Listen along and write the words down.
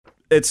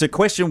it's a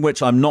question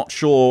which I'm not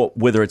sure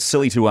whether it's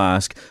silly to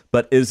ask,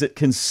 but is it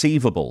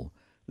conceivable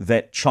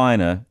that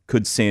China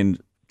could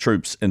send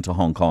troops into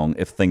Hong Kong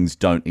if things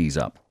don't ease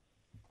up?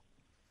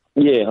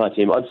 Yeah, hi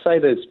Tim. I'd say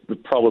there's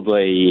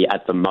probably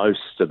at the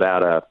most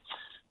about a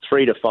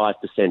 3 to 5%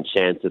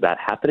 chance of that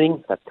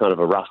happening. That's kind of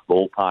a rough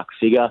ballpark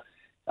figure.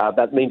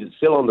 That means it's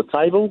still on the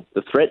table.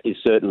 The threat is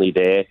certainly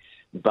there,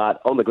 but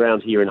on the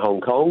ground here in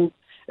Hong Kong,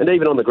 and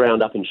even on the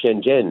ground up in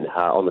Shenzhen,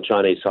 on the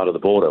Chinese side of the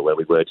border where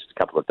we were just a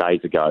couple of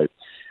days ago,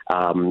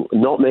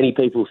 not many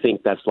people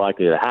think that's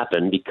likely to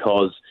happen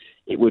because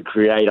it would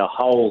create a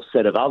whole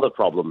set of other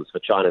problems for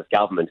China's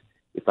government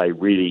if they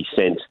really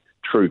sent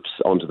troops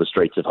onto the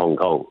streets of Hong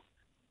Kong.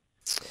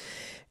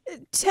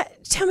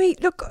 Tell me,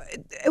 look,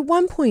 at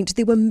one point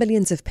there were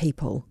millions of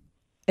people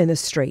in the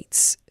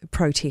streets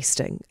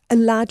protesting. A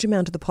large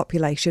amount of the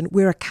population.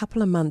 We're a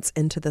couple of months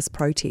into this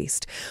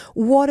protest.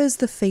 What is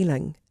the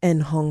feeling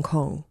in Hong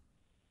Kong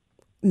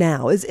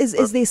now? Is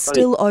there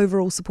still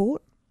overall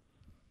support?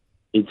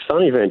 It's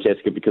funny,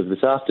 Francesca, because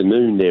this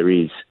afternoon there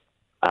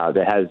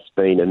has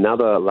been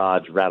another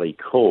large rally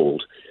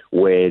called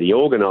where the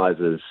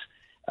organisers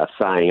are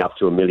saying up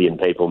to 1 million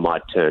people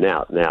might turn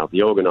out. Now,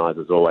 the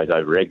organisers always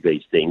over-egg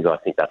these things. I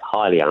think that's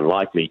highly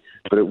unlikely.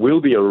 But it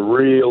will be a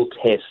real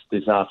test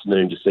this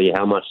afternoon to see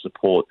how much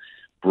support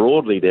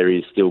broadly there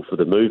is still for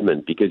the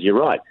movement. Because you're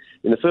right,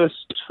 in the first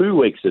 2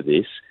 weeks of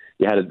this,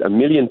 you had 1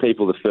 million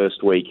people the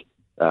first week,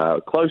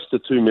 close to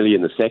 2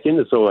 million the second.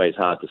 It's always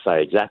hard to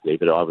say exactly,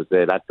 but I was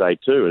there that day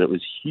too, and it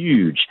was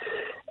huge.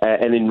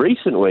 And in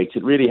recent weeks,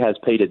 it really has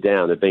petered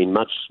down. There have been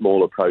much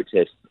smaller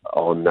protests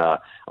on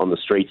the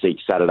streets each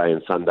Saturday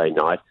and Sunday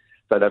night.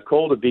 So they've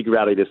called a big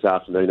rally this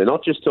afternoon. They're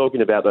not just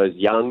talking about those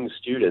young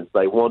students.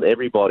 They want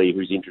everybody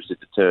who's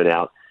interested to turn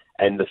out.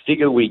 And the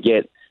figure we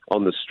get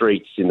on the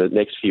streets in the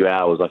next few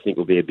hours, I think,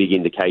 will be a big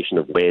indication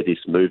of where this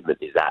movement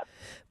is at.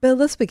 Bill,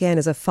 this began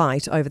as a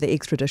fight over the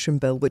extradition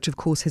bill, which of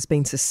course has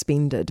been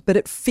suspended, but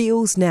it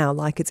feels now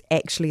like it's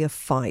actually a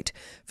fight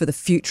for the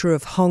future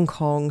of Hong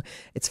Kong,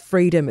 its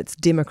freedom, its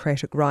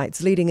democratic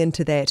rights, leading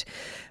into that,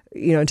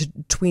 into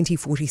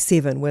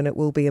 2047 when it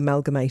will be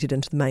amalgamated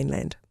into the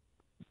mainland.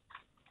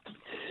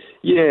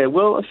 Yeah,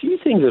 well, a few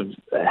things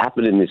have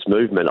happened in this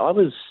movement. I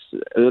was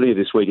earlier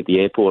this week at the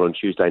airport on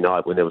Tuesday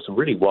night when there were some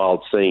really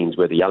wild scenes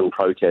where the young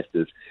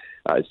protesters,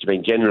 it's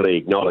been generally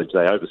acknowledged,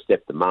 they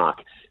overstepped the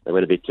mark. They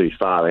went a bit too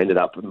far. They ended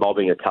up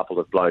mobbing a couple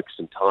of blokes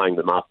and tying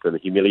them up and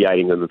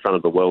humiliating them in front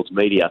of the world's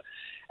media.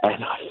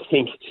 And I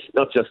think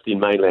not just in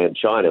mainland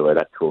China, where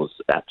that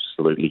caused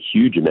absolutely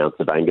huge amounts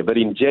of anger, but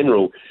in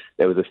general,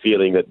 there was a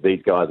feeling that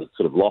these guys had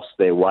sort of lost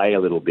their way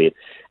a little bit.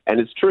 And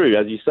it's true,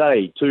 as you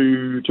say,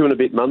 two and a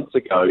bit months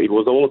ago, it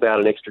was all about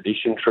an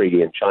extradition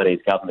treaty and Chinese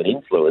government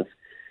influence.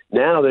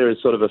 Now there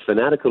is sort of a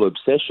fanatical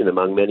obsession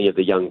among many of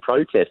the young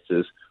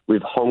protesters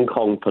with Hong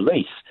Kong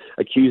police,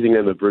 accusing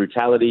them of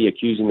brutality,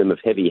 accusing them of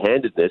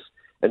heavy-handedness.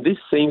 And this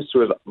seems to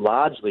have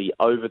largely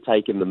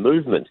overtaken the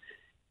movement.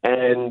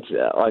 And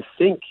I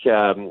think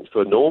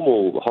for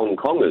normal Hong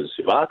Kongers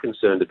who are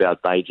concerned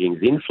about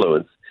Beijing's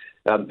influence,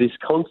 this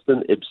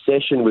constant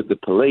obsession with the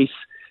police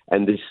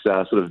and this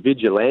sort of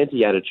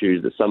vigilante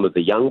attitude that some of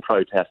the young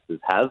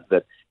protesters have,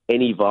 that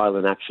any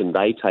violent action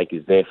they take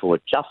is therefore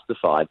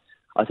justified,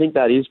 I think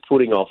that is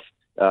putting off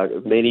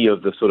many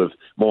of the sort of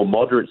more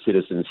moderate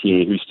citizens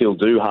here who still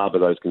do harbour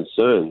those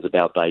concerns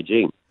about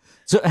Beijing.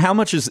 So how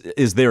much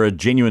is there a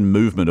genuine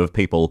movement of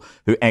people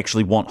who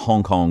actually want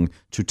Hong Kong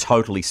to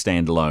totally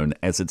stand alone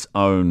as its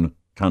own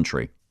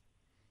country?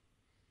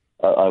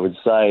 I would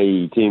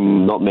say,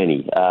 Tim, not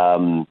many.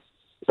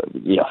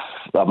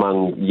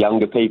 Among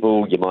younger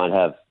people, you might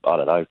have,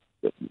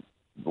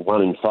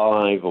 1 in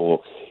 5,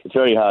 or it's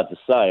very hard to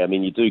say. I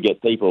mean, you do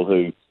get people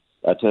who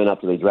turn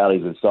up to these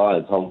rallies with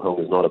signs, Hong Kong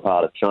is not a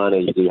part of China.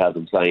 You do have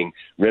them saying,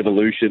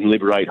 revolution,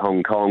 liberate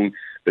Hong Kong.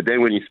 But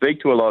then when you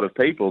speak to a lot of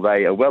people,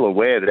 they are well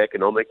aware that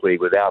economically,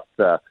 without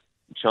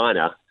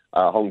China,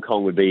 Hong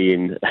Kong would be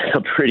in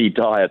a pretty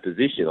dire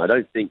position. I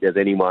don't think there's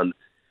anyone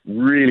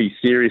really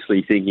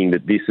seriously thinking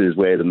that this is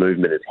where the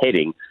movement is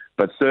heading.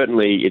 But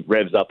certainly it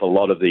revs up a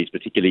lot of these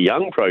particularly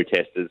young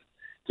protesters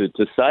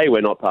to say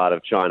we're not part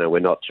of China, we're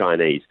not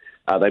Chinese.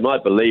 They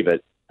might believe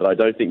it, but I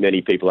don't think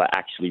many people are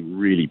actually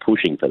really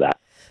pushing for that.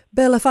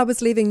 Bill, if I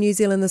was leaving New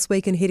Zealand this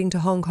week and heading to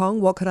Hong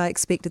Kong, what could I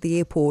expect at the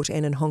airport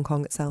and in Hong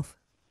Kong itself?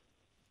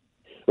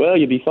 Well,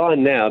 you'll be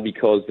fine now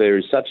because there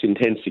is such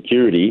intense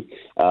security.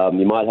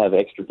 You might have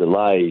extra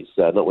delays,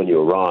 not when you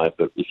arrive,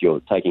 but if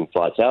you're taking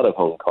flights out of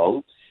Hong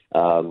Kong,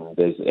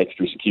 there's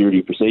extra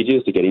security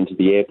procedures to get into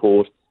the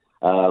airport.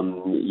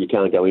 You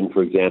can't go in,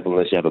 for example,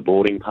 unless you have a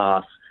boarding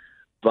pass.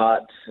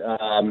 But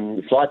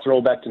flights are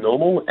all back to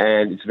normal,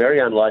 and it's very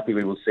unlikely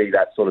we will see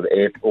that sort of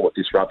airport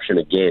disruption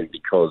again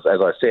because,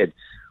 as I said,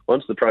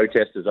 once the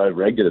protesters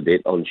over-egged it a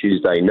bit on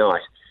Tuesday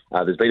night,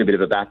 there's been a bit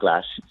of a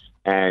backlash.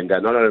 And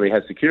not only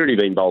has security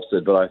been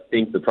bolstered, but I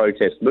think the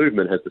protest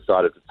movement has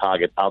decided to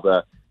target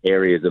other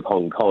areas of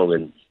Hong Kong.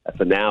 And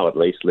for now at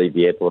least, leave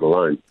the airport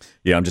alone.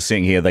 Yeah, I'm just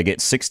seeing here they get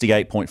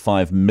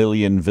 68.5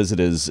 million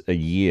visitors a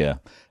year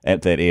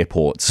at that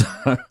airport.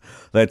 So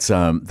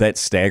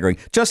that's staggering.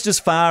 Just as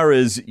far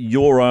as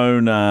your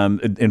own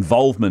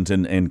involvement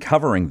in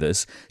covering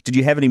this, did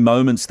you have any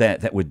moments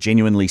that were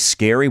genuinely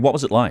scary? What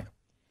was it like?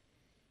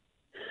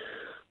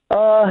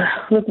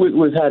 Look,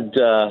 we've had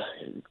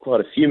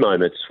quite a few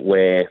moments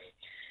where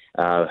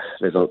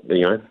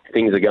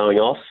things are going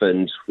off,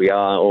 and we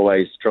are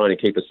always trying to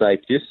keep a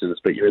safe distance.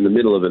 But you're in the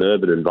middle of an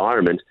urban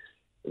environment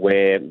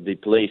where the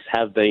police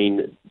have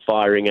been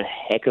firing a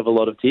heck of a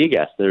lot of tear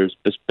gas. There's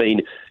just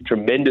been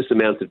tremendous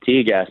amounts of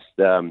tear gas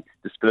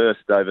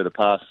dispersed over the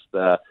past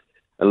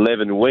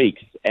 11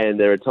 weeks, and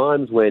there are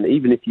times when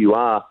even if you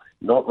are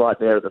not right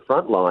there at the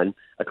front line,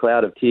 a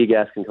cloud of tear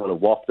gas can kind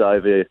of waft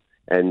over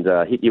and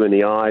hit you in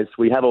the eyes.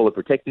 We have all the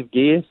protective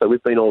gear, so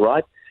we've been all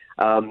right.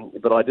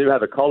 But I do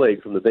have a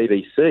colleague from the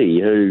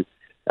BBC who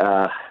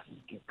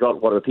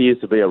got what appears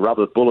to be a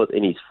rubber bullet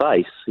in his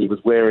face. He was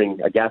wearing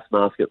a gas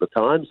mask at the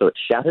time, so it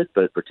shattered,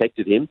 but it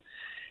protected him.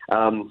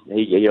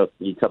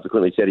 He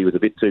subsequently said he was a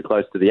bit too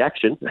close to the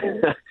action,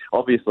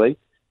 obviously.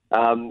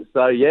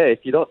 If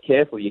you're not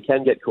careful, you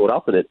can get caught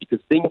up in it because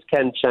things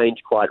can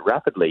change quite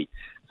rapidly.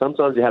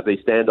 Sometimes you have these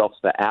standoffs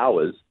for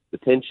hours, the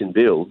tension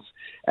builds,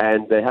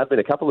 and there have been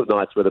a couple of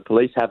nights where the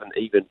police haven't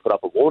even put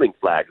up a warning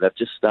flag. They've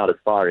just started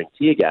firing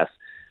tear gas.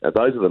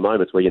 Those are the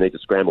moments where you need to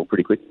scramble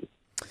pretty quickly.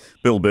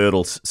 Bill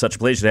Birtles, such a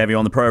pleasure to have you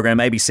on the program,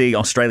 ABC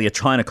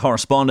Australia-China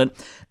correspondent,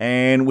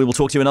 and we will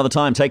talk to you another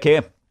time. Take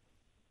care.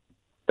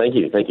 Thank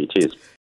you. Cheers.